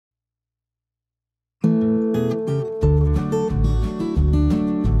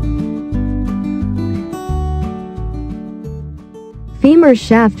Femur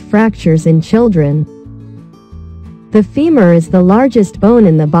shaft fractures in children. The femur is the largest bone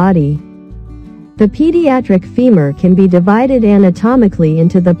in the body. The pediatric femur can be divided anatomically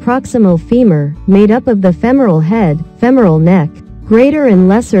into the proximal femur, made up of the femoral head, femoral neck, greater and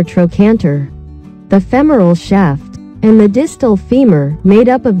lesser trochanter, the femoral shaft, and the distal femur, made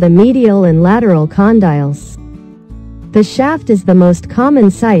up of the medial and lateral condyles. The shaft is the most common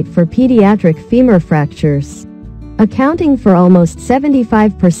site for pediatric femur fractures, accounting for almost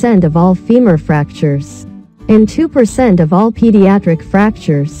 75% of all femur fractures and 2% of all pediatric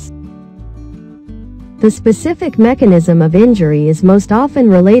fractures. The specific mechanism of injury is most often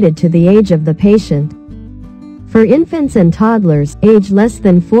related to the age of the patient. For infants and toddlers, age less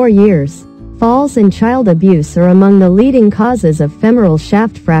than 4 years, falls and child abuse are among the leading causes of femoral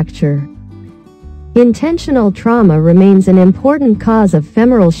shaft fracture. Intentional trauma remains an important cause of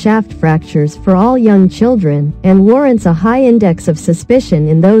femoral shaft fractures for all young children, and warrants a high index of suspicion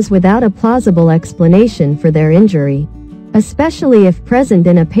in those without a plausible explanation for their injury, especially if present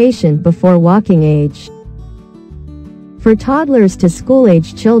in a patient before walking age. For toddlers to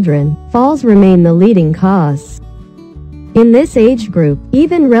school-age children, falls remain the leading cause. In this age group,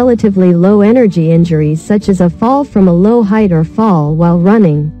 even relatively low-energy injuries such as a fall from a low height or fall while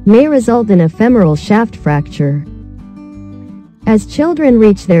running may result in a femoral shaft fracture. As children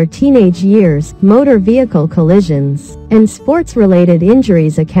reach their teenage years, motor vehicle collisions and sports-related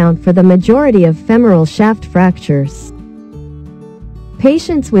injuries account for the majority of femoral shaft fractures.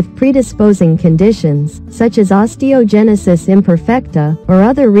 Patients with predisposing conditions, such as osteogenesis imperfecta, or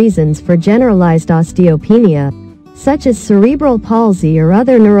other reasons for generalized osteopenia, such as cerebral palsy or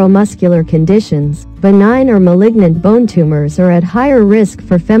other neuromuscular conditions, benign or malignant bone tumors, are at higher risk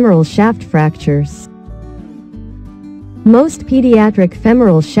for femoral shaft fractures. Most pediatric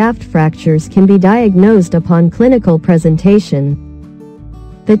femoral shaft fractures can be diagnosed upon clinical presentation.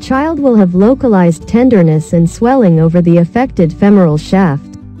 The child will have localized tenderness and swelling over the affected femoral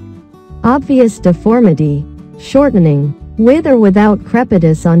shaft. Obvious deformity, shortening, with or without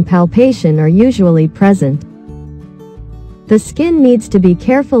crepitus on palpation are usually present. The skin needs to be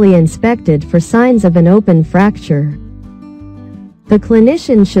carefully inspected for signs of an open fracture. The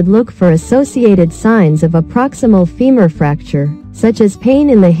clinician should look for associated signs of a proximal femur fracture, such as pain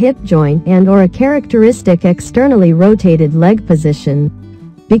in the hip joint and/or a characteristic externally rotated leg position,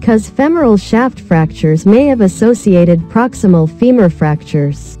 because femoral shaft fractures may have associated proximal femur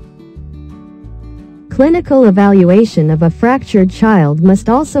fractures. Clinical evaluation of a fractured child must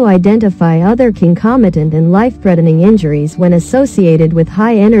also identify other concomitant and life-threatening injuries when associated with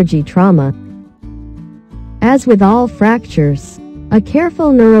high-energy trauma. As with all fractures, a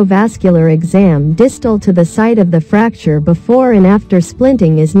careful neurovascular exam distal to the site of the fracture before and after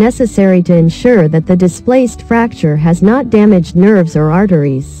splinting is necessary to ensure that the displaced fracture has not damaged nerves or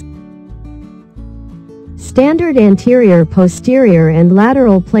arteries. Standard anterior, posterior, and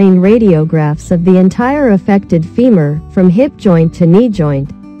lateral plane radiographs of the entire affected femur, from hip joint to knee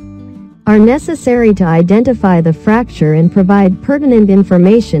joint, are necessary to identify the fracture and provide pertinent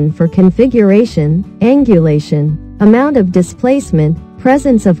information for configuration, angulation, amount of displacement,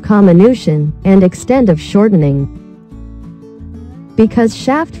 presence of comminution, and extent of shortening. Because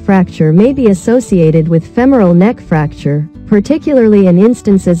shaft fracture may be associated with femoral neck fracture, particularly in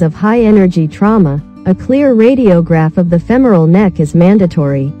instances of high-energy trauma, a clear radiograph of the femoral neck is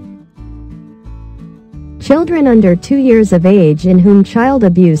mandatory. Children under 2 years of age in whom child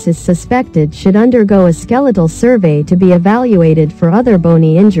abuse is suspected should undergo a skeletal survey to be evaluated for other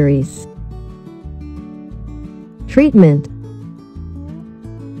bony injuries. Treatment.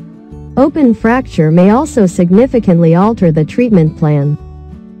 Open fracture may also significantly alter the treatment plan.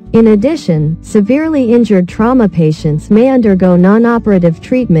 In addition, severely injured trauma patients may undergo nonoperative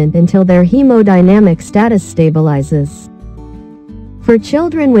treatment until their hemodynamic status stabilizes. For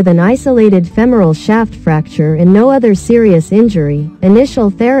children with an isolated femoral shaft fracture and no other serious injury, initial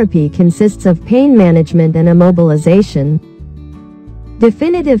therapy consists of pain management and immobilization.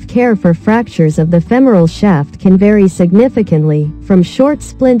 Definitive care for fractures of the femoral shaft can vary significantly, from short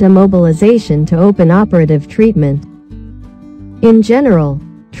splint immobilization to open operative treatment. In general,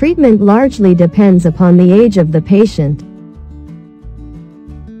 treatment largely depends upon the age of the patient.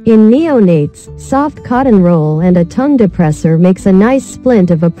 In neonates, soft cotton roll and a tongue depressor makes a nice splint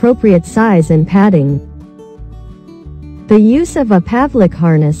of appropriate size and padding. The use of a Pavlik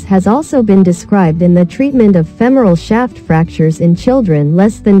harness has also been described in the treatment of femoral shaft fractures in children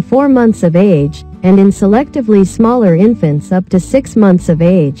less than 4 months of age, and in selectively smaller infants up to 6 months of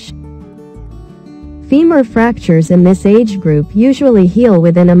age. Femur fractures in this age group usually heal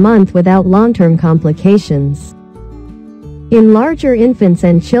within a month without long-term complications. In larger infants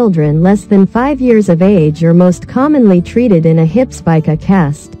and children less than 5 years of age are most commonly treated in a hip spica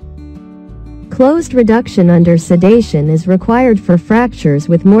cast. Closed reduction under sedation is required for fractures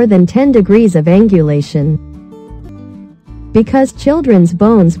with more than 10 degrees of angulation. Because children's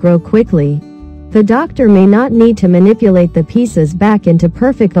bones grow quickly, the doctor may not need to manipulate the pieces back into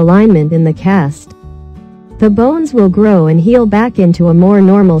perfect alignment in the cast. The bones will grow and heal back into a more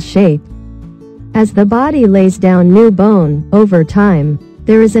normal shape. As the body lays down new bone, over time,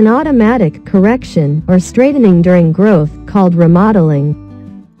 there is an automatic correction or straightening during growth, called remodeling.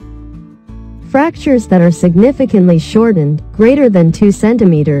 Fractures that are significantly shortened, greater than 2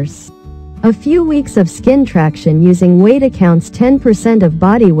 centimeters. A few weeks of skin traction using weight accounts 10% of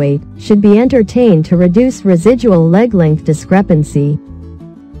body weight, should be entertained to reduce residual leg length discrepancy.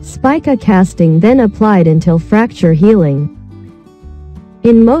 Spica casting then applied until fracture healing.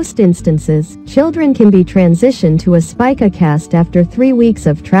 In most instances, children can be transitioned to a spica cast after 3 weeks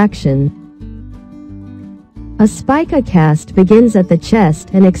of traction. A spica cast begins at the chest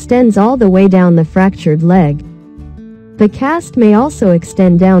and extends all the way down the fractured leg. The cast may also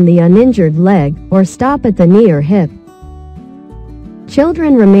extend down the uninjured leg, or stop at the knee or hip.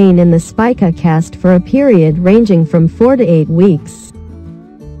 Children remain in the spica cast for a period ranging from 4 to 8 weeks.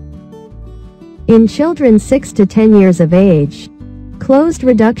 In children 6 to 10 years of age, closed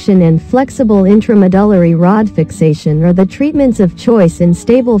reduction and flexible intramedullary rod fixation are the treatments of choice in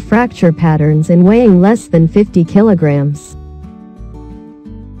stable fracture patterns and weighing less than 50 kilograms.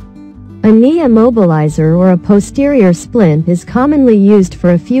 A knee immobilizer or a posterior splint is commonly used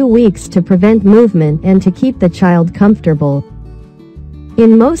for a few weeks to prevent movement and to keep the child comfortable.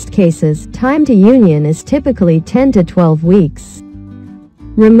 In most cases, time to union is typically 10 to 12 weeks.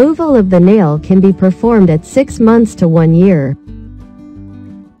 Removal of the nail can be performed at 6 months to 1 year.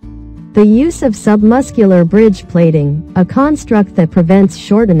 The use of submuscular bridge plating, a construct that prevents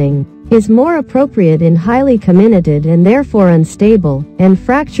shortening, is more appropriate in highly comminuted and therefore unstable, and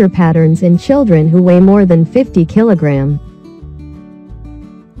fracture patterns in children who weigh more than 50 kilograms.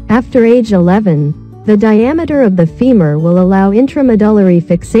 After age 11, the diameter of the femur will allow intramedullary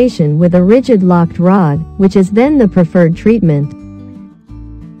fixation with a rigid locked rod, which is then the preferred treatment.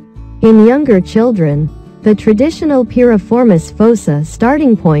 In younger children, the traditional piriformis fossa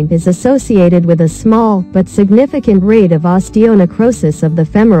starting point is associated with a small but significant rate of osteonecrosis of the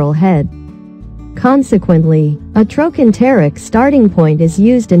femoral head. Consequently, a trochanteric starting point is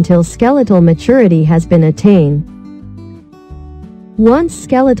used until skeletal maturity has been attained. Once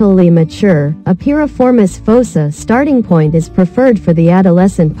skeletally mature, a piriformis fossa starting point is preferred for the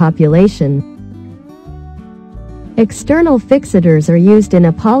adolescent population. External fixators are used in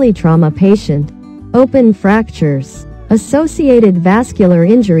a polytrauma patient, open fractures, associated vascular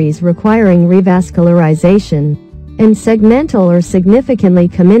injuries requiring revascularization, and segmental or significantly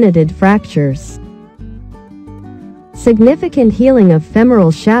comminuted fractures. Significant healing of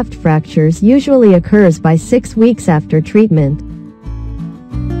femoral shaft fractures usually occurs by 6 weeks after treatment.